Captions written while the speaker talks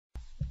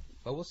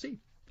But we'll see.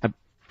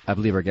 I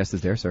believe our guest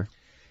is there, sir.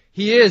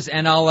 He is,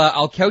 and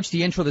I'll couch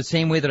the intro the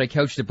same way that I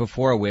couched it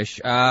before, Wish.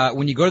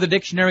 When you go to the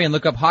dictionary and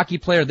look up hockey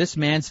player, this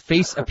man's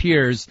face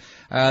appears.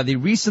 The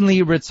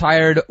recently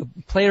retired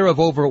player of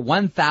over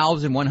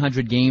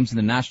 1,100 games in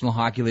the National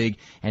Hockey League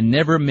and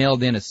never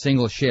mailed in a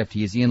single shift.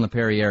 He is Ian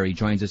Laperriere. He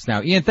joins us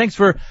now. Ian, thanks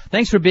for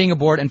being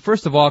aboard, and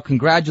first of all,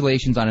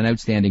 congratulations on an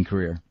outstanding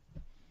career.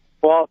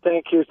 Well,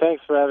 thank you.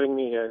 Thanks for having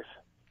me, guys.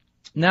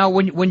 Now,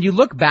 when you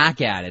look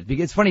back at it,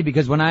 it's funny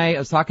because when I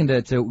was talking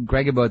to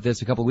Greg about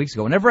this a couple of weeks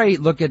ago, whenever I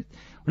look at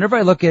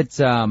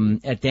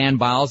Dan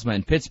Bylsma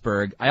in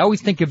Pittsburgh, I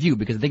always think of you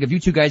because I think of you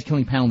two guys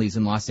killing penalties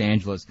in Los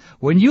Angeles.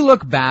 When you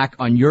look back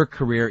on your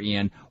career,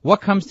 Ian, what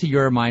comes to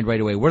your mind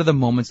right away? What are the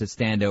moments that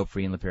stand out for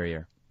Ian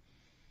Laperriere?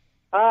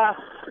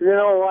 You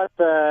know what?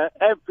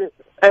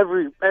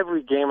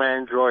 Every game I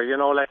enjoy. You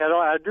know, like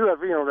I do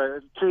have. You know,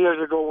 like 2 years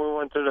ago when we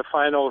went to the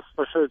finals,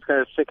 for sure it's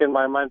kind of stick in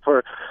my mind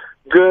for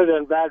good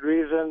and bad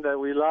reason that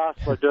we lost,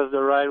 but just the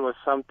ride was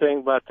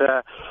something. But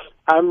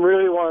I'm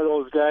really one of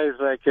those guys.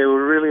 Like I would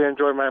really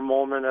enjoy my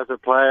moment as a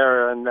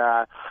player, and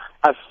I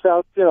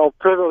felt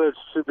privileged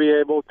to be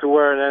able to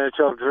wear an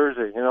NHL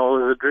jersey. You know,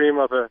 it was a dream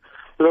of a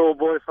little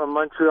boy from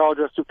Montreal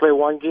just to play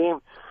one game.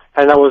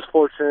 And I was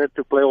fortunate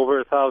to play over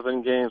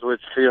 1,000 games,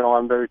 which,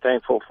 I'm very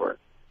thankful for it.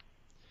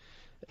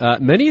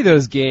 Many of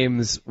those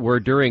games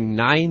were during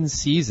 9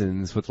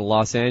 seasons with the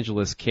Los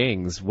Angeles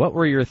Kings. What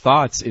were your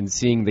thoughts in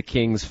seeing the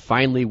Kings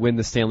finally win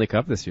the Stanley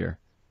Cup this year?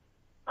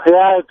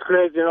 Yeah, it's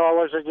great. I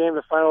watched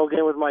the final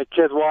game with my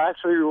kids. Well,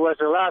 actually, we watched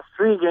the last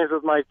 3 games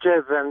with my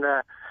kids, and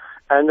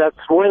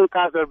that's way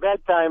past their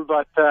bedtime,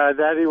 but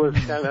Daddy was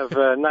kind of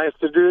nice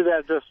to do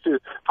that just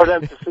for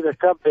them to see the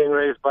cup being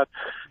raised. But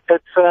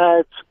it's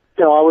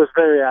I was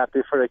very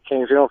happy for the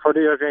Kings, for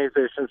the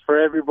organizations, for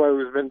everybody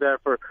who's been there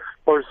for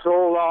so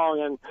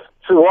long, and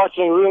to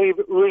watching really,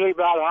 really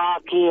bad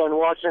hockey and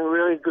watching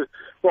really good,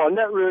 well,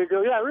 not really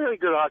good, really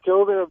good hockey, a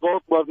little bit of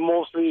both, but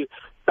mostly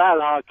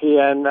bad hockey,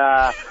 and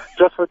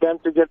just for them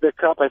to get the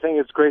cup, I think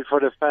it's great for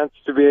the fans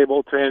to be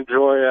able to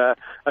enjoy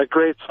a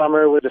great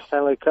summer with the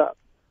Stanley Cup.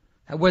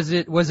 Was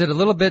it a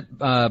little bit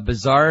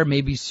bizarre,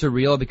 maybe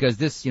surreal, because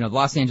this, the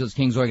Los Angeles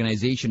Kings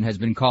organization has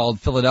been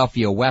called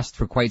Philadelphia West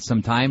for quite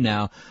some time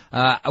now.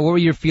 What were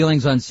your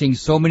feelings on seeing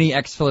so many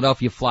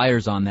ex-Philadelphia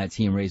Flyers on that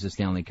team raise the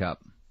Stanley Cup?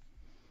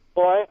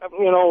 Well,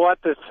 you know what?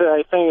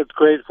 I think it's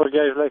great for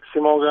guys like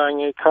Simon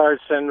Gagné,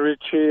 Carson,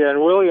 Ritchie, and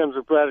Williams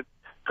who played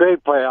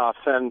great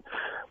playoffs. And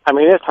I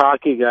mean, it's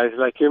hockey, guys.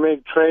 Like you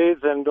make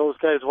trades, and those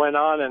guys went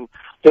on, and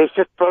they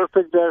fit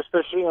perfect there.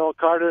 Especially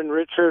Carter and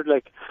Richard,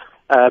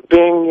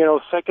 being,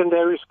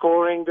 secondary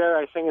scoring there,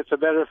 I think it's a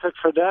better fit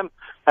for them.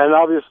 And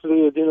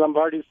obviously, Dean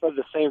Lombardi said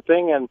the same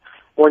thing. And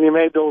when you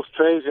made those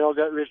trades,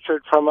 got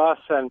Richard from us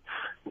and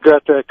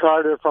got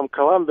Carter from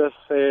Columbus,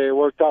 it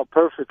worked out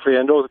perfectly.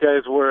 And those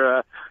guys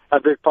were a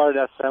big part of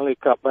that Stanley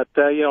Cup. But,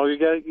 you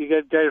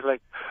get guys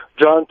like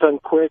Jonathan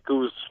Quick,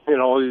 who's, he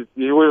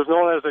was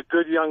known as a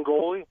good young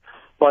goalie,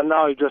 but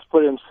now he just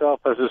put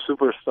himself as a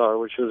superstar,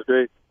 which was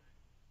great.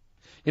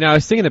 I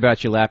was thinking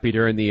about you, Lappy,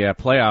 during the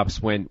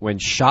playoffs when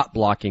shot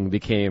blocking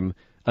became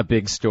a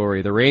big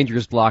story. The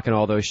Rangers blocking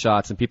all those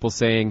shots and people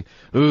saying,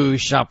 ooh,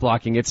 shot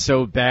blocking, it's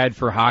so bad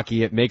for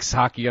hockey. It makes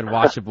hockey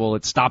unwatchable.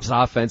 It stops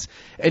offense.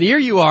 And here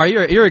you are.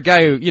 You're a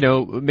guy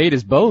who, made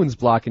his bones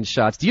blocking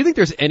shots. Do you think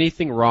there's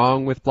anything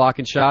wrong with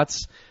blocking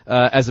shots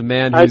as a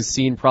man who's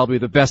seen probably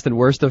the best and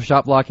worst of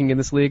shot blocking in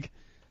this league?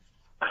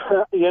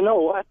 You know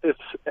what?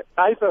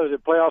 I thought the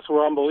playoffs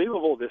were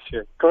unbelievable this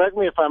year. Correct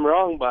me if I'm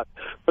wrong, but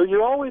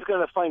you're always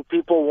going to find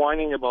people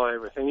whining about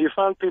everything. You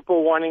found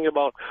people whining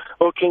about,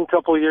 a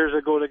couple of years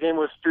ago, the game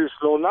was too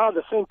slow. Now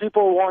the same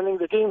people whining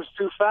the game's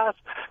too fast,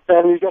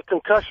 and you get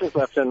concussions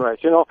left and right.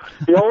 You're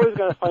always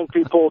going to find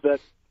people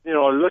that,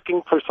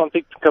 looking for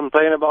something to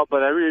complain about,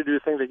 but I really do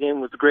think the game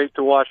was great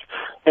to watch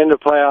in the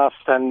playoffs,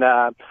 and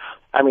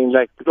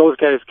those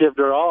guys give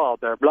their all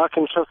out there.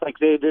 Blocking shots like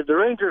they did. The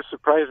Rangers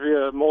surprised me,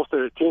 most of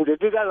the team. They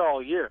did that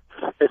all year.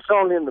 It's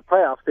only in the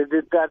playoffs. They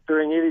did that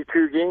during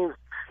 82 games.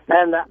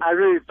 And I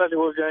really thought they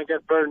were going to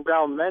get burned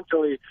down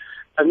mentally,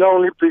 and not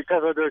only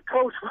because of their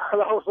coach, but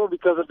also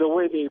because of the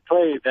way they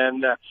played.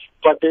 And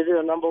but they did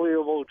an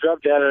unbelievable job.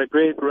 They had a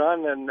great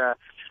run, and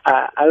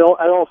I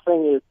don't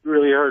think it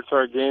really hurts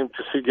our game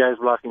to see guys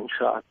blocking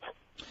shots.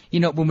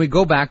 When we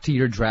go back to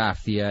your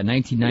draft, the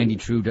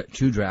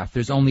 1992 draft,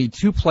 there's only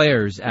 2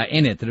 players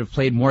in it that have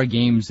played more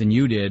games than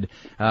you did.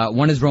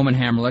 One is Roman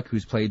Hamrlik,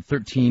 who's played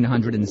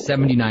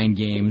 1,379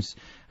 games.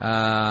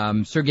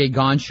 Sergei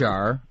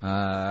Gonchar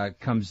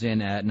comes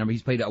in at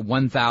he's played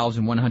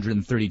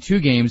 1,132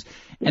 games.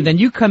 And then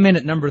you come in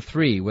at number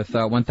 3 with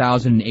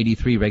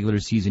 1,083 regular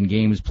season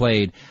games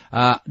played.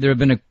 There have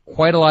been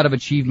quite a lot of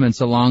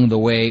achievements along the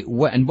way.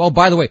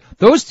 By the way,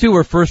 those 2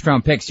 were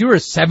first-round picks. You were a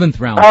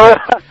 7th-round pick.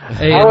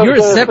 You're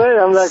a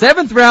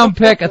 7th-round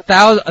pick,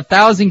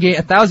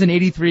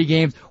 1,083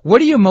 games.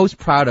 What are you most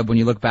proud of when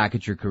you look back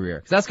at your career?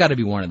 Because that's got to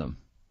be one of them.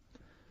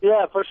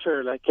 Yeah, for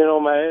sure. The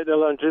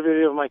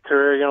longevity of my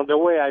career, the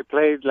way I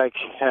played,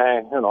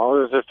 I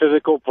was a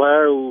physical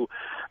player who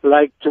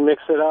like to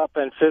mix it up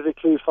and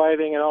physically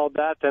fighting and all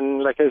that.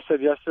 And like I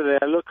said yesterday,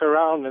 I look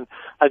around, and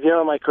at the end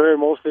of my career,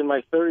 mostly in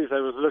my 30s, I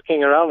was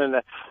looking around, and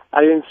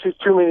I didn't see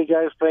too many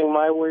guys playing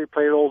my way,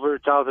 played over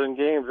 1,000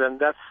 games, and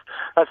that's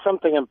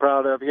something I'm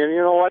proud of. And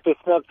you know what?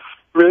 It's not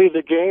really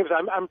the games.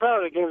 I'm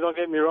proud of the games, don't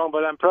get me wrong,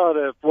 but I'm proud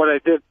of what I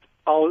did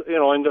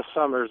in the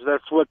summers.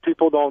 That's what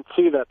people don't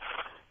see, that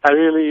I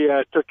really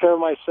took care of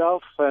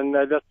myself, and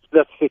that's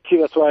the key.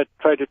 That's why I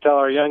try to tell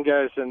our young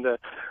guys in the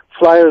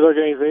Flyers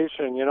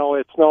organization,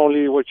 it's not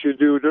only what you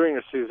do during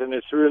the season,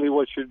 it's really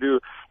what you do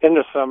in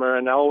the summer,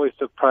 and I always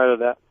took pride of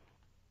that.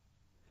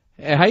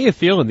 How you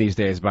feeling these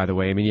days, by the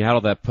way? I mean, you had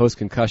all that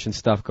post-concussion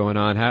stuff going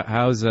on.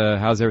 How's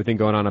everything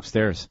going on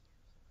upstairs?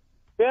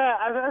 Yeah,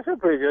 I feel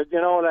pretty good.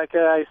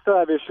 I still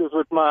have issues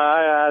with my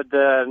eye. I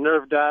had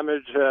nerve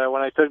damage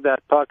when I took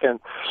that puck,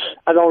 and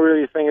I don't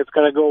really think it's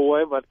going to go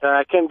away, but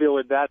I can deal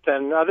with that.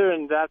 And other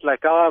than that,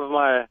 I'll have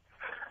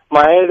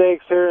my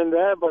headaches here and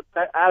there, but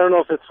I don't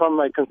know if it's from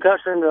my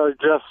concussion or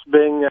just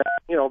being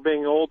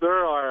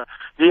older or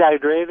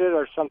dehydrated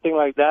or something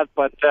like that,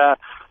 but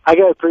I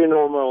got a pretty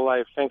normal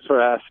life. Thanks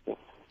for asking.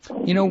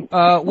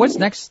 What's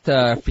next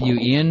for you,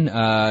 Ian?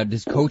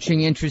 Does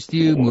coaching interest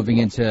you? Moving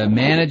into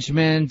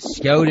management,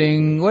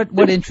 scouting?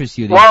 What interests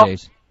you these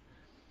days?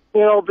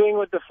 Being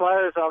with the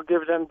Flyers, I'll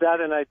give them that,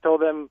 and I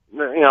told them,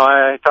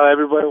 I tell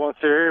everybody who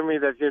wants to hear me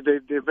that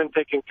they've been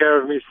taking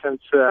care of me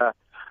since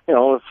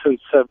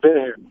I've been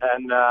here.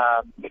 And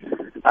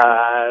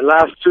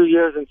last 2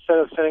 years, instead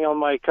of sitting on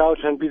my couch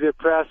and be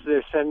depressed,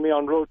 they send me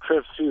on road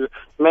trips to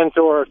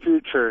mentor our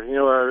future,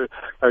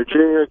 our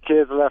junior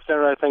kids left and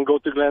right, and go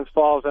to Glens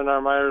Falls and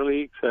our minor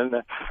leagues. And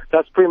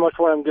that's pretty much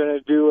what I'm going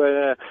to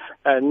do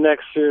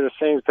next year, the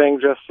same thing,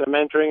 just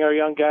mentoring our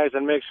young guys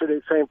and make sure they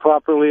train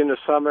properly in the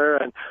summer.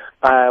 And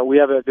we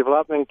have a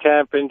development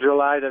camp in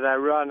July that I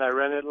run. I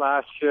ran it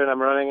last year, and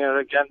I'm running it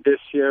again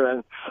this year.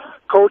 And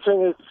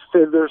coaching,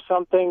 there's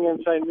something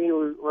inside me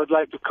who would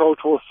like to coach.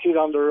 We'll see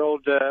down the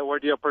road where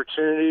the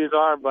opportunities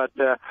are, but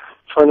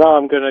for now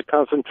I'm going to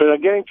concentrate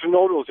on getting to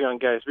know those young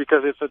guys,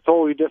 because it's a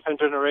totally different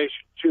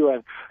generation too,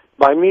 and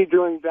by me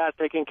doing that,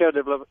 taking care of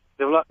the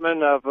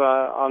development of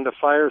on the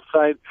Flyers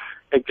side,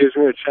 it gives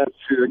me a chance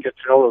to get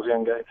to know those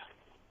young guys.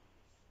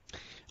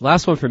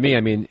 Last one for me.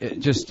 I mean,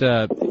 just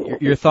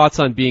your thoughts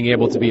on being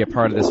able to be a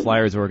part of this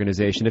Flyers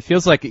organization. It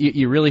feels like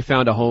you really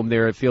found a home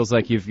there. It feels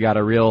like you've got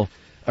a real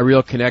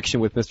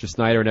connection with Mr.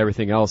 Snyder and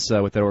everything else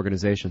with that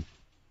organization.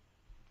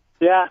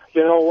 Yeah,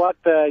 you know what?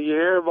 You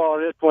hear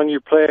about it when you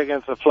play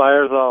against the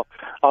Flyers,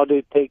 how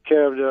they take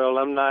care of their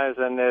alumni,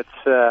 and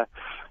it's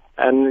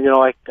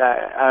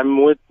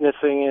I'm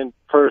witnessing it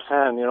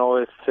firsthand.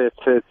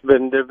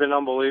 They've been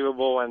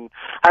unbelievable. And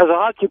as a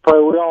hockey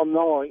player, we all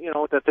know,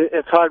 that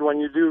it's hard when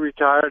you do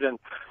retire and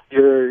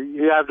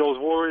you have those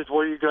worries.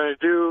 What are you going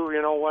to do?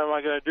 What am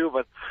I going to do?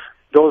 But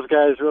those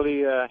guys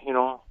really,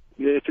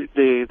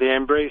 they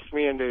embrace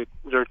me, and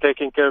they're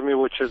taking care of me,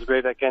 which is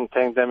great. I can't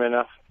thank them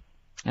enough.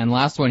 And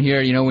last one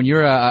here, when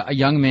you're a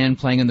young man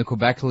playing in the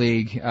Quebec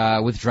League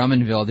with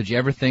Drummondville, did you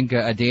ever think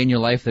a day in your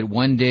life that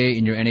one day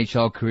in your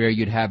NHL career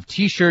you'd have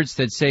T-shirts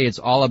that say it's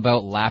all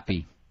about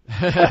Lappy?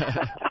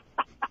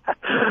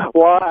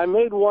 Well, I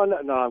made one.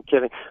 No, I'm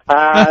kidding.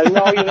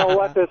 No, you know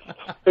what?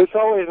 It's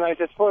always nice.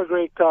 It's for a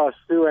great cause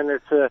too, and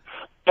it's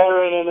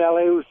Erin in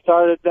LA who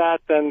started that,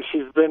 and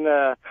she's been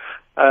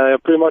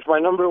pretty much my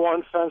number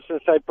one fan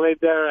since I played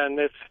there, and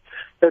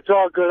it's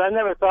all good. I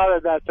never thought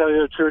of that, tell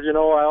you the truth. I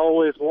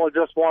always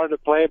just wanted to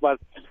play, but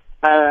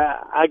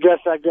I guess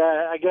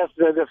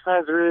the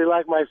fans really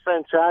like my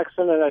French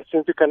accent, and I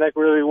seem to connect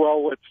really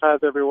well with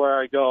fans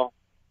everywhere I go.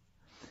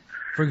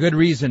 For good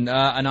reason.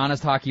 An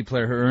honest hockey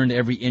player who earned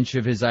every inch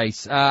of his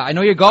ice. I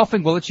know you're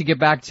golfing. We'll let you get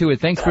back to it.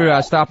 Thanks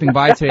for stopping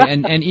by today.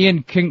 And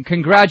Ian,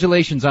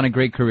 congratulations on a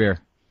great career.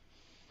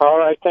 All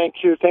right. Thank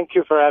you. Thank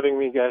you for having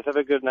me, guys. Have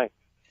a good night.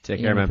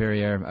 Take care, man.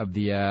 Laperriere of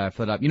the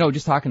Philadelphia.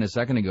 Just talking a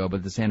second ago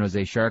about the San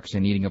Jose Sharks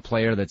and needing a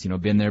player that's,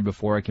 been there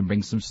before, can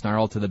bring some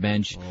snarl to the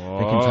bench. Oh.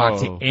 They can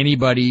talk to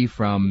anybody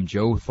from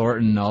Joe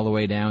Thornton all the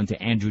way down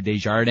to Andrew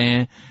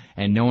Desjardins,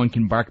 and no one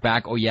can bark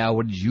back, oh yeah,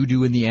 what did you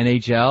do in the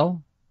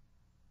NHL?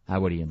 How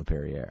about Ian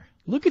Laperriere?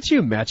 Look at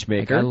you,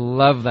 matchmaker. I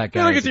love that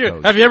guy. Look at you.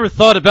 Coach. Have you ever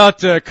thought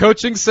about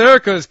coaching, sir?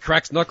 Because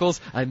cracks knuckles,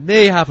 I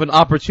may have an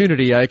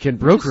opportunity I can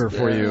broker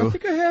for you. I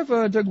think I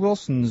have Doug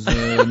Wilson's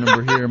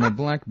number here, my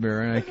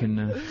BlackBerry. I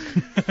can.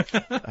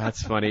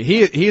 That's funny.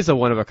 He's a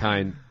one of a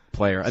kind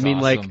player. That's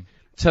awesome.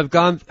 To have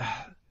gone.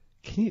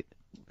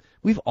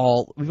 We've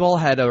all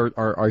had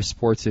our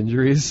sports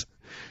injuries.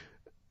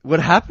 What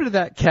happened to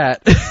that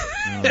cat?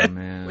 Oh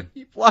man! When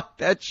he blocked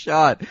that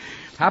shot,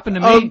 happened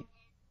to me.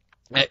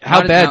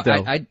 How bad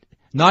though?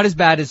 Not as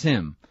bad as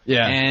him.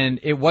 Yeah.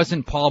 And it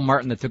wasn't Paul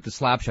Martin that took the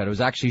slap shot. It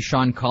was actually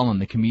Sean Cullen,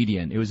 the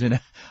comedian. It was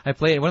I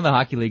play in one of the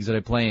hockey leagues that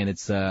I play in.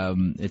 It's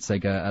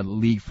like a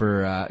league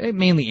for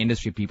mainly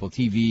industry people,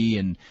 TV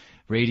and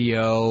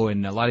radio,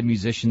 and a lot of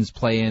musicians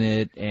play in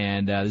it.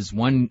 And there's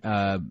one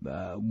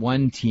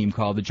team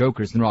called the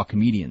Jokers, and they're all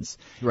comedians.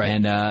 Right.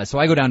 And so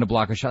I go down to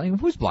block a shot.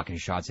 Who's blocking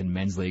shots in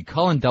men's league?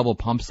 Cullen double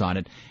pumps on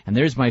it, and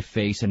there's my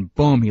face, and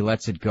boom, he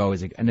lets it go.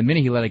 And the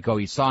minute he let it go,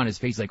 he saw on his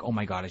face like, oh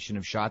my God, I shouldn't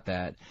have shot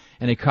that.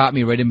 And it caught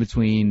me right in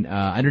between,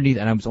 underneath,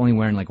 and I was only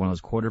wearing like one of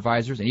those quarter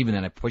visors, and even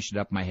then I pushed it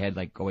up my head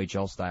like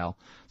OHL style.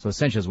 So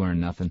essentially I was wearing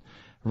nothing.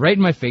 Right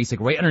in my face, like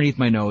right underneath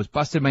my nose,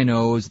 busted my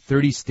nose,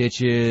 30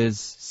 stitches,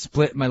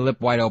 split my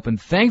lip wide open.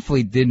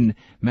 Thankfully didn't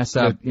mess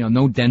up,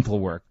 no dental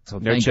work. So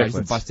no thank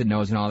God, busted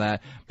nose and all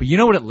that. But you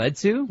know what it led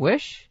to,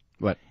 Wish?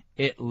 What?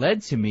 It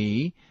led to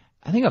me,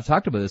 I think I've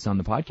talked about this on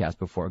the podcast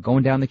before,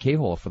 going down the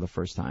K-hole for the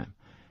first time.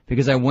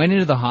 Because I went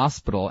into the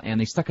hospital and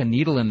they stuck a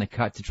needle in the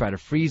cut to try to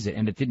freeze it,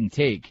 and it didn't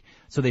take.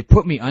 So they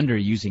put me under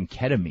using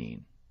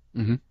ketamine.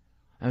 Mm-hmm.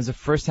 That was the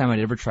first time I'd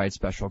ever tried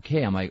Special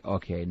K. I'm like,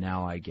 okay,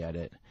 now I get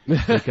it.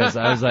 Because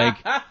I was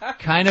like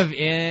kind of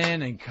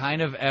in and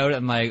kind of out.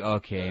 I'm like,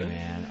 okay,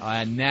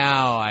 man,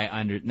 now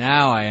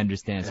I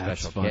understand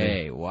Special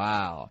K.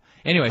 Wow.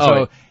 Anyway,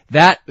 so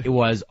that it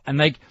was, and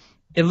like,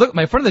 it looked,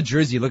 my front of the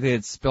jersey looked like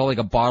it spilled like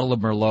a bottle of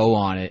Merlot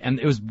on it, and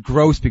it was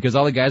gross because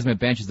all the guys on my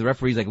benches, the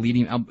referee's like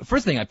leading.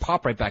 First thing, I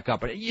pop right back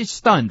up, but you're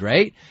stunned,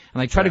 right? And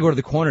like try to go to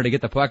the corner to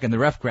get the puck, and the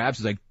ref grabs.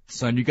 He's like,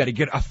 "Son, you got to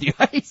get off the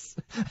ice."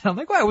 And I'm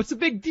like, "Wow, what's the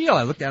big deal?"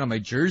 I look down at my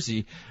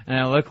jersey, and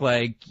I look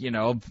like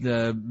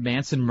the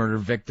Manson murder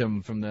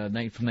victim from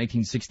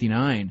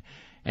 1969.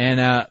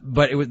 And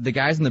but it was the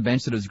guys on the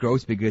bench said it was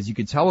gross because you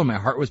could tell when my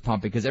heart was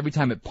pumping, because every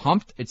time it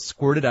pumped, it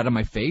squirted out of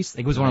my face.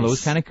 Like it was one of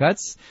those kind of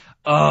cuts.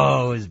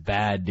 Oh, it was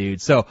bad,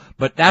 dude. So,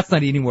 but that's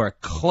not anywhere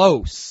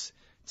close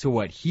to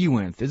what he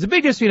went through. There's a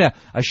big difference between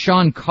a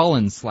Sean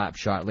Cullen slap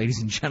shot,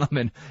 ladies and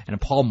gentlemen, and a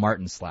Paul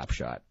Martin slap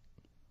shot.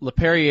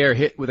 Laperriere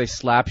hit with a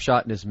slap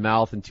shot in his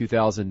mouth in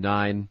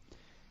 2009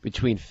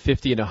 between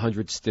 50 and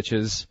 100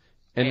 stitches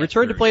and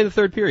returned to play in the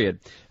third period.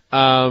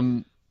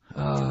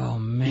 Oh,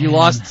 man. He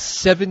lost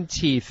 7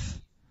 teeth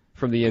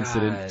from the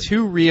incident.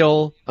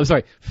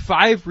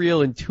 5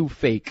 real and 2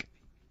 fake.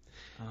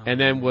 And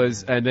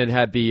then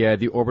had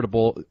the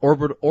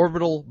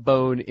orbital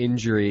bone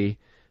injury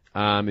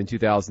in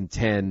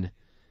 2010.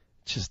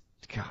 Just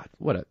God,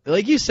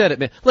 like you said it,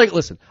 man. Like,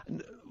 listen,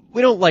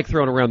 we don't like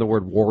throwing around the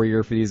word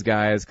warrior for these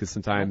guys because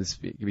sometimes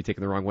it can be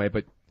taken the wrong way,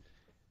 but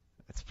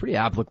it's pretty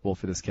applicable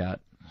for this cat.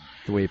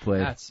 The way he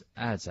played.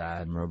 That's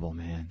admirable,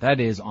 man. That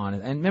is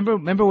honest. And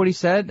remember what he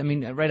said? I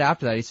mean, right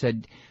after that, he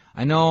said,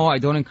 I know I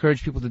don't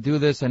encourage people to do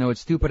this. I know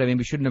it's stupid. I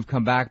maybe shouldn't have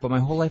come back, but my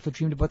whole life I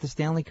dreamed about the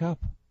Stanley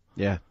Cup.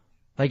 Yeah.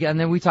 Like, and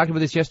then we talked about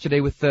this yesterday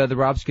with the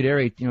Rob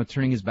Scuderi,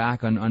 turning his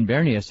back on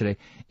Bernie yesterday.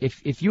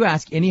 If you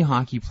ask any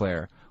hockey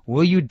player,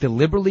 will you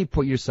deliberately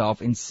put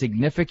yourself in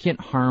significant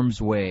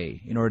harm's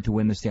way in order to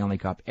win the Stanley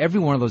Cup? Every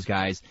one of those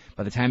guys,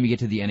 by the time you get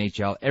to the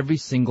NHL, every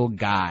single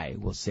guy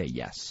will say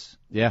yes.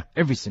 Yeah.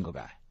 Every single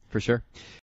guy. For sure.